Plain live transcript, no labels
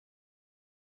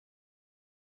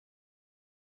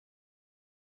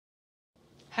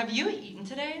Have you eaten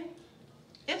today?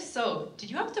 If so,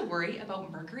 did you have to worry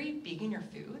about mercury being in your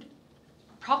food?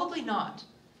 Probably not,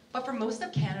 but for most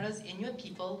of Canada's Inuit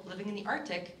people living in the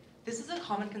Arctic, this is a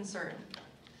common concern.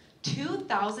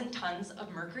 2,000 tons of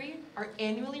mercury are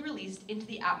annually released into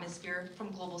the atmosphere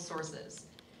from global sources,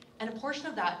 and a portion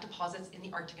of that deposits in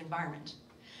the Arctic environment.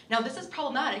 Now, this is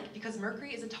problematic because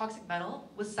mercury is a toxic metal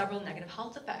with several negative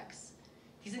health effects.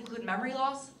 These include memory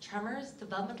loss, tremors,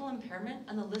 developmental impairment,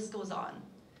 and the list goes on.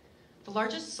 The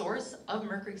largest source of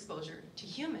mercury exposure to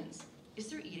humans is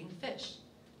through eating fish.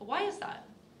 But why is that?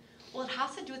 Well, it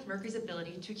has to do with mercury's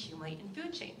ability to accumulate in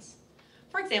food chains.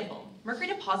 For example, mercury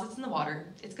deposits in the water,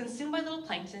 it's consumed by little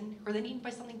plankton, who are then eaten by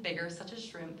something bigger, such as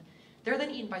shrimp. They're then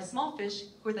eaten by small fish,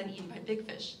 who are then eaten by big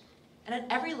fish. And at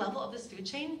every level of this food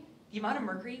chain, the amount of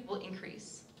mercury will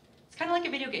increase. It's kind of like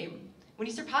a video game. When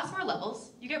you surpass more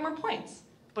levels, you get more points.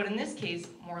 But in this case,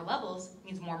 more levels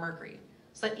means more mercury.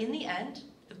 So that in the end,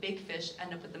 the big fish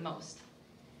end up with the most.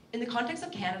 In the context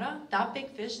of Canada, that big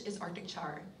fish is Arctic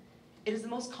char. It is the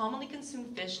most commonly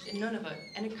consumed fish in Nunavut,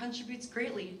 and it contributes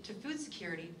greatly to food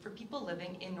security for people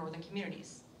living in northern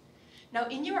communities. Now,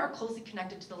 Inuit are closely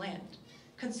connected to the land.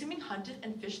 Consuming hunted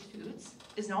and fished foods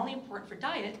is not only important for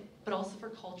diet, but also for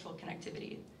cultural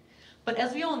connectivity. But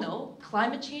as we all know,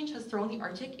 climate change has thrown the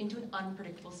Arctic into an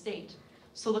unpredictable state,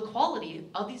 so the quality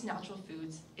of these natural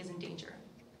foods is in danger.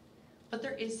 But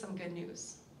there is some good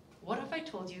news. What if I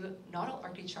told you not all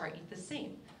Arctic char eat the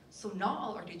same? So not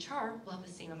all Arctic char will have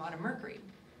the same amount of mercury.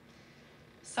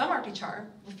 Some Arctic char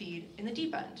will feed in the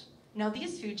deep end. Now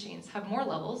these food chains have more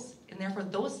levels, and therefore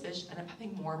those fish end up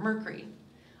having more mercury.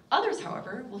 Others,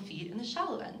 however, will feed in the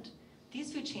shallow end.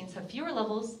 These food chains have fewer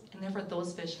levels, and therefore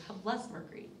those fish have less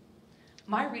mercury.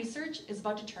 My research is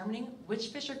about determining which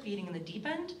fish are feeding in the deep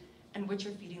end and which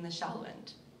are feeding in the shallow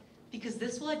end, because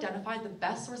this will identify the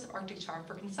best source of Arctic char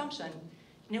for consumption,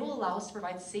 and it will allow us to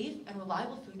provide safe and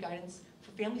reliable food guidance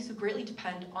for families who greatly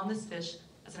depend on this fish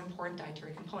as an important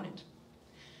dietary component.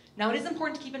 Now, it is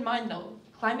important to keep in mind, though,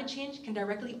 climate change can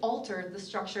directly alter the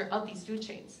structure of these food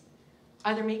chains,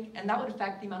 and that would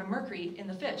affect the amount of mercury in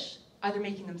the fish, either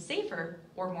making them safer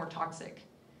or more toxic.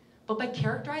 But by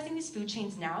characterizing these food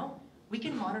chains now, we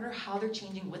can monitor how they're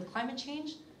changing with climate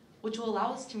change, which will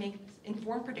allow us to make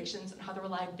informed predictions on how the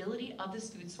reliability of this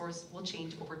food source will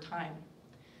change over time.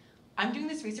 I'm doing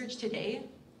this research today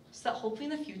so that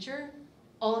hopefully in the future,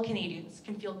 all Canadians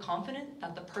can feel confident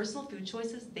that the personal food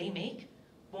choices they make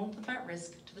won't put them at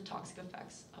risk to the toxic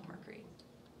effects of mercury.